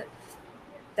that's the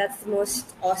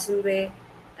most awesome way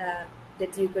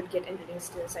that you could get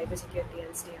introduced to cybersecurity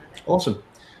and stay on it. Awesome.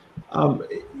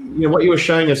 What you were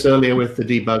showing us earlier with the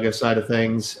debugger side of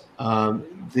things,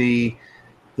 the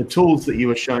tools that you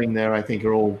were showing there, I think,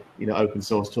 are all open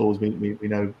source tools. We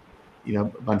know a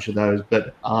bunch of those,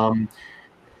 but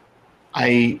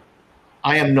I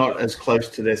am not as close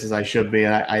to this as I should be.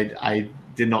 I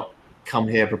did not come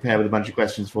here prepared with a bunch of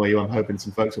questions for you. I'm hoping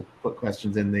some folks will put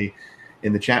questions in the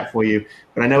chat for you.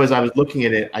 But I know as I was looking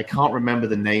at it, I can't remember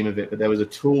the name of it, but there was a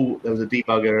tool, there was a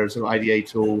debugger, sort of IDA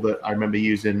tool that I remember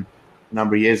using a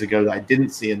number of years ago that I didn't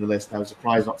see in the list. I was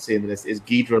surprised not to see in the list. Is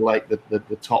Ghidra like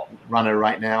the top runner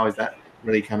right now? Is that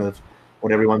really kind of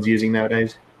what everyone's using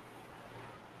nowadays?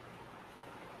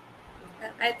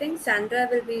 I think Sandhra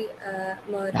will be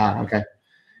more. Okay.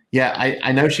 Yeah,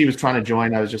 I know she was trying to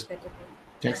join. I was just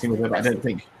texting with her, but I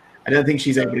don't think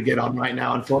she's able to get on right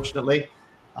now, unfortunately.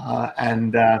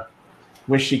 And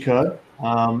wish she could,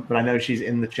 but I know she's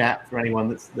in the chat for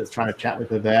anyone that's trying to chat with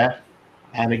her there.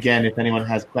 And again, if anyone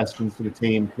has questions for the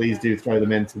team, please do throw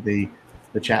them into the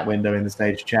chat window in the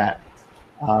stage chat.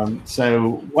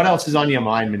 So what else is on your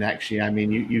mind, Meenakshi? I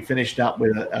mean, you finished up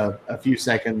with a few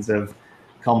seconds of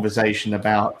conversation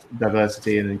about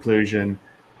diversity and inclusion.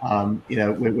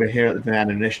 We're here at the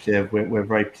Banana Initiative. We're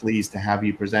very pleased to have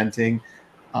you presenting.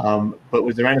 But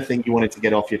was there anything you wanted to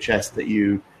get off your chest that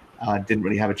you didn't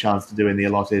really have a chance to do in the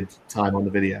allotted time on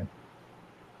the video?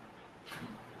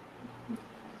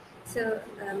 So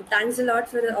thanks a lot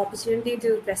for the opportunity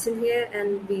to present here,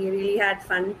 and we really had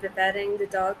fun preparing the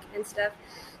talk and stuff.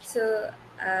 So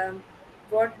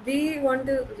what we want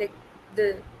to,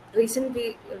 the reason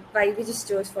why we just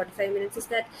chose 45 minutes is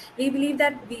that we believe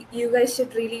that you guys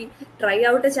should really try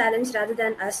out a challenge rather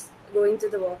than us going to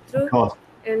the walkthrough. Of course.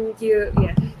 And you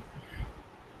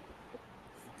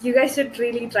guys should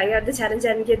really try out the challenge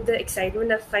and get the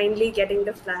excitement of finally getting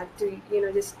the flag to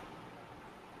just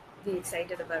be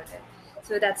excited about it.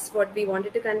 So that's what we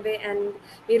wanted to convey, and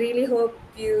we really hope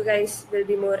you guys will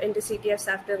be more into CTFs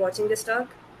after watching this talk.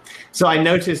 So I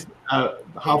noticed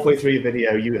halfway through your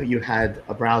video, you had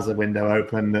a browser window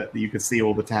open that you could see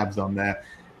all the tabs on there,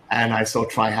 and I saw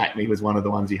Try Hack Me was one of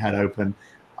the ones you had open.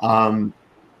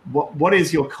 What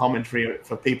is your commentary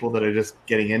for people that are just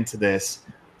getting into this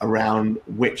around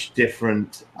which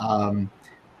different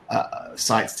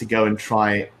sites to go and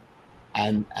try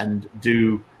and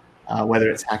do,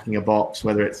 whether it's hacking a box,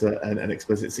 whether it's an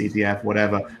explicit CTF,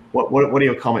 whatever? What are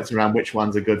your comments around which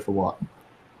ones are good for what?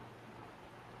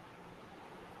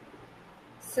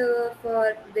 So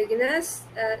for beginners,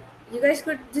 you guys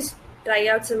could just try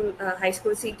out some high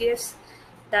school CTFs.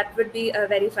 That would be a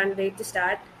very fun way to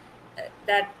start.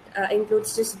 That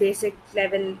includes just basic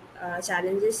level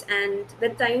challenges, and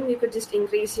with time you could just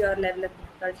increase your level of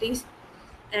difficulties.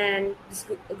 and just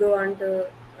go on to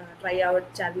try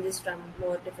out challenges from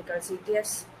more difficult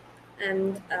CTFs.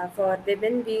 And for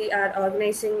women, we are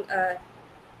organizing a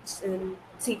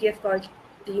CTF called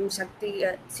Team Shakti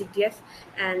CTF,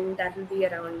 and that will be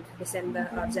around December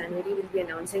or January. We'll be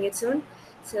announcing it soon.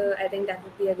 So I think that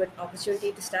would be a good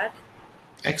opportunity to start.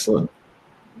 Excellent.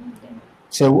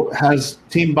 So has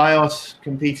Team BIOS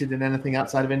competed in anything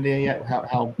outside of India yet?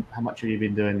 How much have you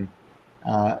been doing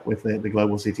with the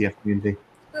global CTF community?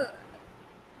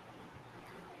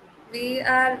 We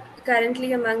are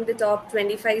currently among the top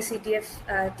 25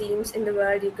 CTF teams in the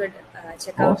world. You could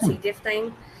check out CTF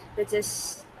Time, which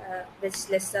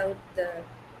lists out the.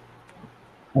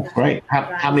 That's great.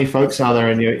 How many folks are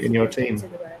there in your team?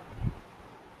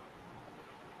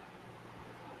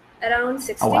 Around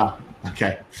 60. Oh wow.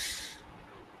 Okay.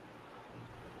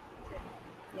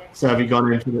 Yeah. So have you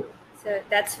gone into the? So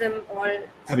that's from all.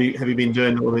 Have you been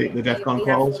doing all the DEF CON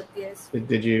calls?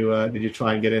 Did you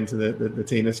try and get into the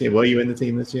team this year? Were you in the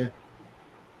team this year?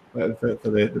 For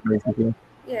the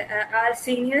Yeah, our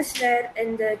seniors were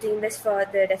in the team list for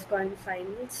the DEF CON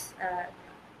finals.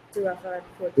 Two of our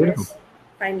fourth years,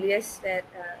 finalists were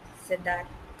Siddharth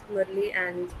Murli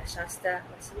and Shasta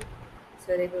Vasan.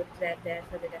 So they both were there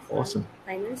for the DEF CON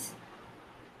finals.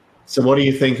 So what do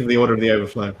you think of the Order of the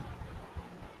Overflow?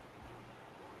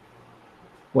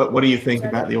 What do you think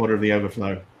about the Order of the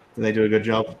Overflow? Do they do a good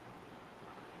job?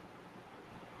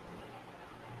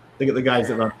 Look at the guys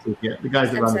that run CTF. The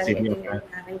guys that run the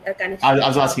CTF. I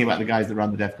was asking about the guys that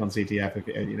run the DEF CON CTF. If,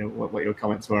 you know what your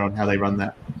comments were on how they run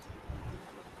that.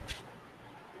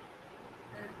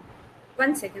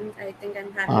 1 second, I think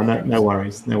I'm having. No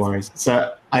worries, no worries.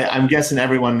 So I'm guessing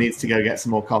everyone needs to go get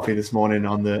some more coffee this morning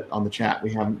on the chat.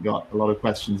 We haven't got a lot of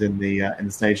questions in the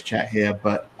stage chat here,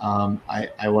 but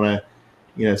I want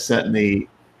to, certainly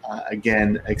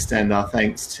again extend our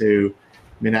thanks to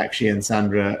Meenakshi and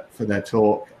Sandhra for their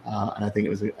talk, and I think it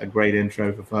was a great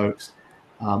intro for folks.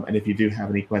 And if you do have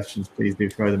any questions, please do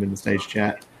throw them in the stage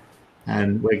chat.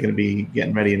 And we're going to be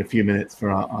getting ready in a few minutes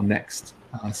for our next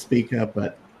speaker,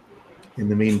 but in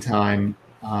the meantime,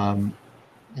 I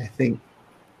think,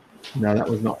 no, that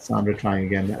was not Sandhra trying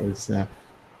again. That was, I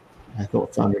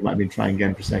thought Sandhra might have been trying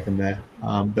again for a second there.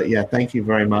 But yeah, thank you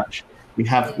very much. We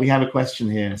have a question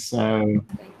here. So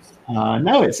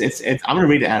no, it's I'm going to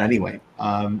read it out anyway,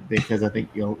 because I think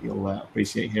you'll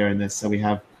appreciate hearing this. So we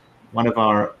have one of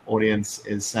our audience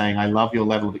is saying, I love your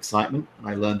level of excitement, and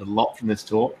I learned a lot from this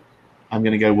talk. I'm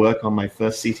going to go work on my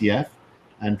first CTF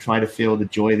and try to feel the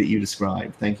joy that you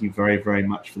described. Thank you very, very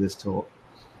much for this talk.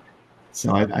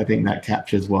 So I think that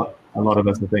captures what a lot of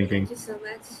us are thinking. Thank you so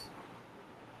much.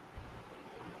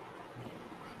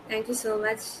 Thank you so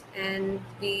much. And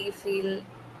we feel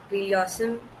really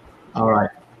awesome. All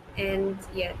right. And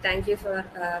yeah, thank you for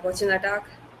watching our talk.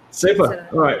 Super.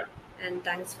 All right. And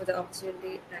thanks for the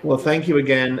opportunity. Well, thank you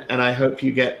again. And I hope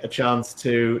you get a chance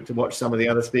to watch some of the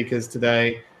other speakers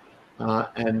today.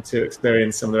 And to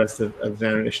experience some of the rest of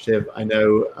the initiative. I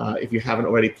know if you haven't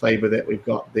already played with it, we've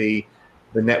got the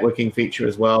networking feature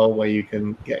as well, where you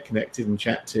can get connected and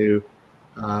chat to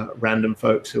random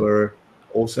folks who are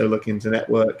also looking to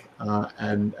network.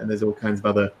 And there's all kinds of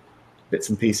other bits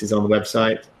and pieces on the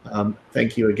website.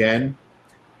 Thank you again.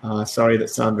 Sorry that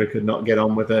Sandhra could not get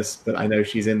on with us, but I know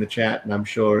she's in the chat, and I'm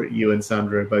sure you and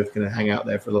Sandhra are both going to hang out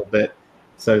there for a little bit.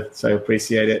 So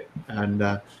appreciate it.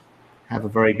 And have a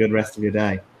very good rest of your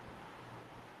day.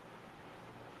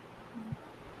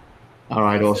 All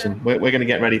right, awesome. We're going to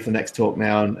get ready for the next talk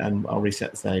now, and I'll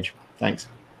reset the stage. Thanks.